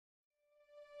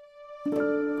Dark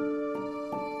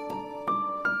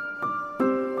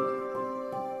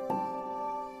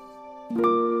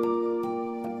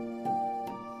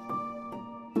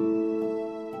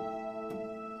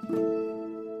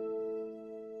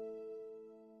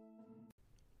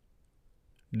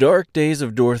Days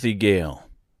of Dorothy Gale,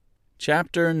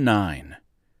 Chapter 9,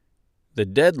 The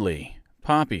Deadly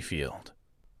Poppy Field.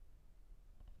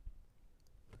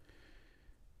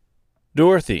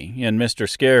 Dorothy and Mr.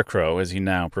 Scarecrow, as he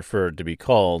now preferred to be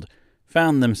called,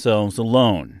 found themselves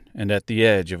alone and at the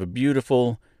edge of a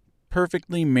beautiful,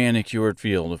 perfectly manicured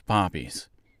field of poppies.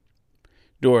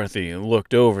 Dorothy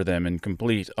looked over them in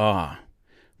complete awe.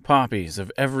 Poppies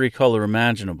of every color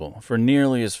imaginable for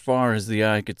nearly as far as the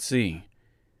eye could see.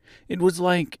 It was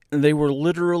like they were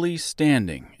literally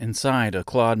standing inside a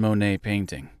Claude Monet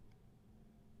painting.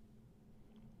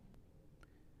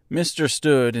 Mr.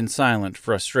 stood in silent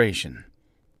frustration.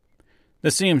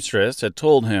 The seamstress had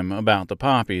told him about the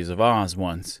poppies of Oz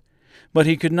once, but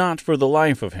he could not for the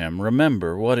life of him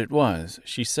remember what it was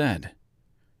she said.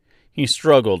 He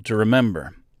struggled to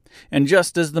remember, and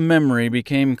just as the memory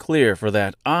became clear for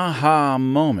that aha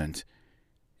moment,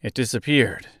 it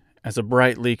disappeared as a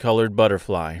brightly colored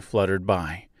butterfly fluttered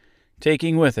by,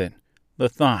 taking with it the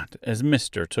thought as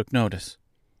Mr. took notice.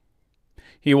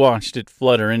 He watched it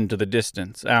flutter into the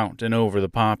distance, out and over the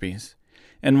poppies,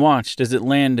 and watched as it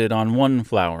landed on one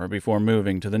flower before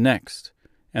moving to the next,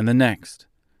 and the next,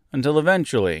 until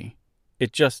eventually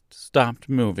it just stopped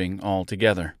moving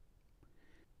altogether.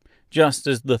 Just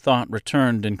as the thought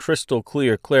returned in crystal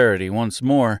clear clarity once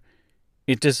more,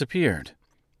 it disappeared,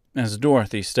 as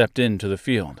Dorothy stepped into the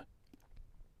field.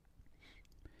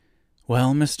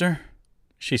 "Well, mister?"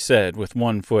 she said, with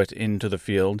one foot into the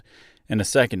field and a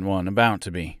second one about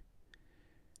to be.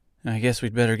 "I guess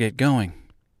we'd better get going."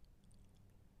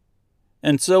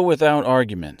 And so without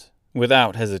argument,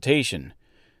 without hesitation,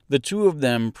 the two of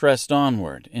them pressed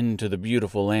onward into the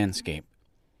beautiful landscape.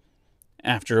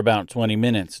 After about 20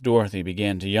 minutes, Dorothy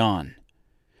began to yawn.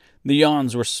 The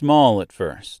yawns were small at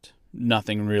first,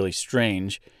 nothing really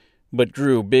strange, but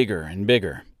grew bigger and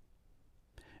bigger.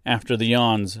 After the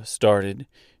yawns started,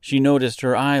 she noticed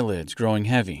her eyelids growing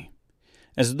heavy,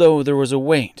 as though there was a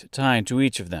weight tied to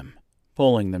each of them,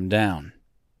 pulling them down.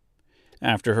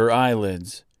 After her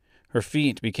eyelids, her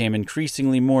feet became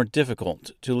increasingly more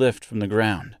difficult to lift from the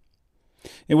ground.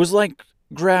 It was like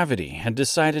gravity had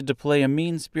decided to play a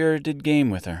mean-spirited game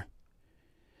with her.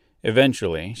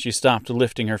 Eventually, she stopped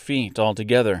lifting her feet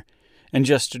altogether and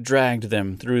just dragged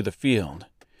them through the field,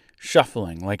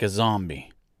 shuffling like a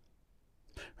zombie.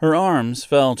 Her arms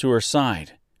fell to her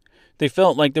side. They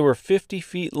felt like they were 50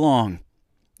 feet long,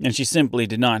 and she simply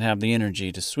did not have the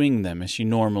energy to swing them as she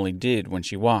normally did when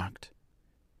she walked.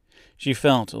 She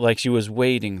felt like she was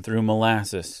wading through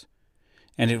molasses,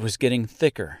 and it was getting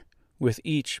thicker with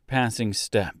each passing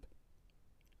step.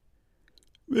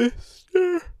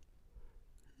 "Mister,"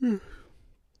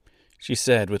 she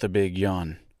said with a big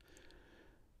yawn,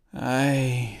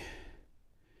 "I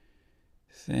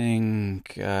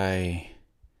think I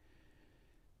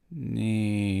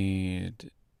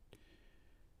need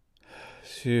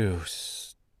to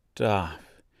stop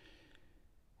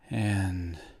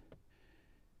and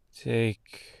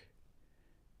take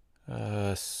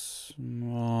a small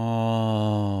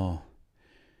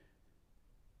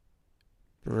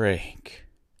break."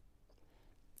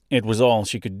 It was all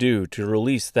she could do to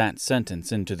release that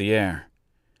sentence into the air.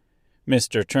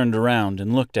 Mr. turned around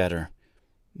and looked at her.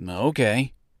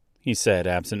 "Okay," he said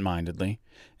absent-mindedly,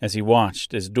 as he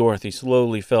watched as Dorothy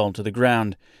slowly fell to the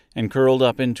ground and curled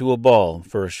up into a ball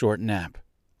for a short nap.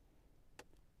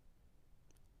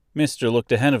 Mr.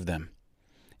 looked ahead of them.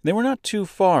 They were not too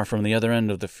far from the other end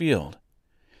of the field.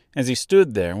 As he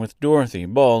stood there with Dorothy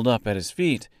balled up at his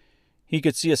feet, he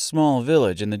could see a small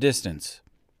village in the distance.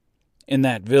 In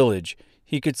that village,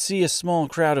 he could see a small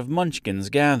crowd of munchkins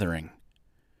gathering.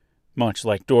 Much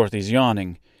like Dorothy's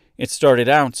yawning, it started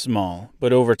out small,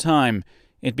 but over time,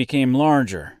 it became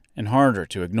larger and harder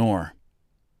to ignore.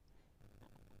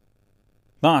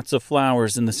 Thoughts of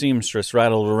flowers and the seamstress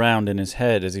rattled around in his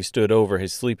head as he stood over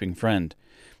his sleeping friend.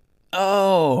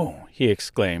 "Oh!" he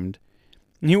exclaimed.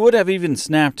 He would have even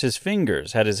snapped his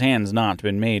fingers had his hands not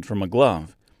been made from a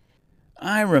glove.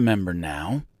 "I remember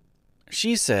now.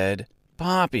 She said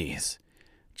poppies,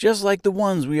 just like the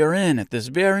ones we are in at this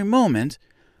very moment,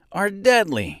 are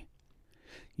deadly.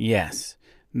 Yes,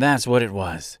 that's what it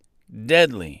was.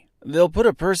 Deadly. They'll put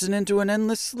a person into an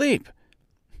endless sleep.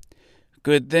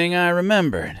 Good thing I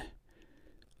remembered.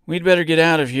 We'd better get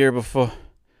out of here before...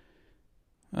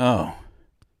 Oh,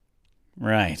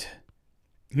 right,"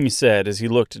 he said as he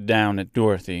looked down at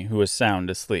Dorothy, who was sound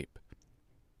asleep.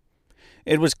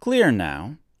 It was clear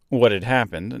now what had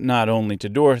happened, not only to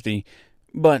Dorothy,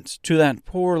 but to that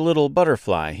poor little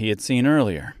butterfly he had seen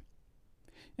earlier.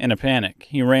 In a panic,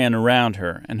 he ran around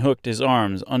her and hooked his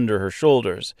arms under her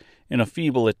shoulders in a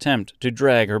feeble attempt to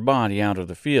drag her body out of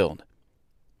the field.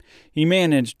 He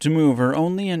managed to move her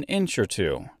only an inch or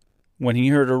two when he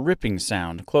heard a ripping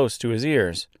sound close to his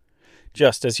ears.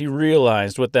 Just as he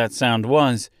realized what that sound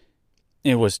was,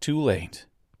 it was too late.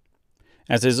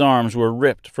 As his arms were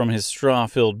ripped from his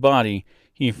straw-filled body,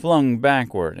 he flung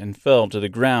backward and fell to the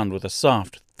ground with a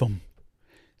soft thump,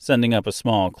 sending up a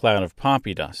small cloud of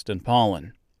poppy dust and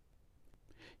pollen.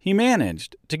 He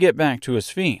managed to get back to his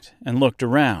feet and looked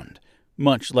around,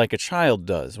 much like a child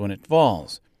does when it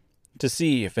falls, to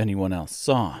see if anyone else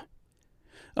saw.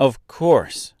 Of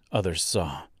course, others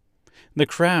saw. The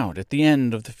crowd at the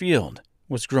end of the field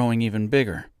was growing even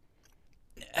bigger.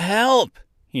 "Help!"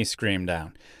 he screamed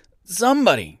out.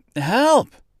 "Somebody, help!"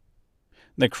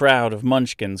 The crowd of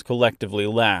munchkins collectively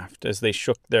laughed as they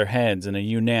shook their heads in a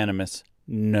unanimous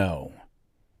no.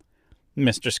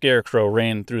 Mr. Scarecrow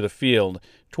ran through the field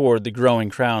toward the growing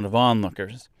crowd of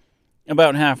onlookers.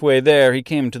 About halfway there, he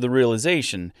came to the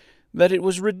realization that it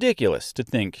was ridiculous to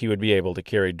think he would be able to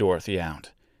carry Dorothy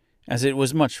out, as it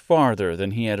was much farther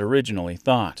than he had originally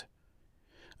thought.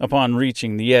 Upon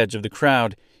reaching the edge of the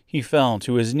crowd, he fell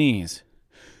to his knees.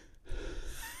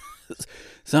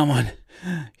 "Someone,"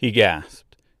 he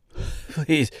gasped.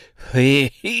 "Please,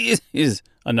 please,"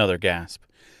 another gasp.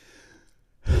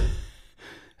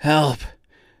 "Help,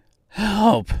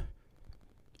 help."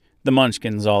 The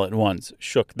munchkins all at once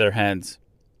shook their heads,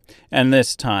 and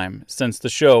this time, since the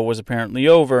show was apparently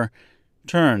over,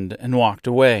 turned and walked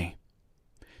away.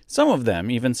 Some of them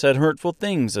even said hurtful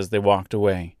things as they walked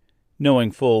away,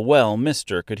 knowing full well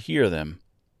Mister could hear them.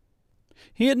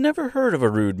 He had never heard of a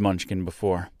rude munchkin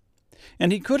before,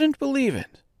 and he couldn't believe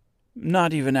it,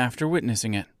 not even after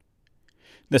witnessing it.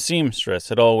 The seamstress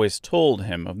had always told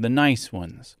him of the nice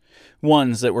ones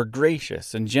that were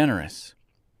gracious and generous.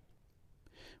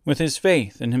 With his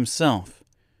faith in himself,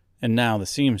 and now the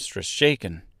seamstress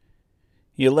shaken,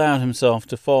 he allowed himself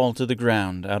to fall to the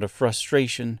ground out of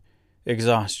frustration,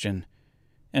 exhaustion,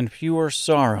 and pure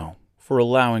sorrow for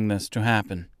allowing this to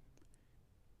happen.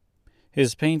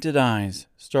 His painted eyes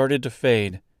started to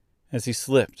fade as he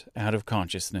slipped out of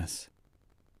consciousness.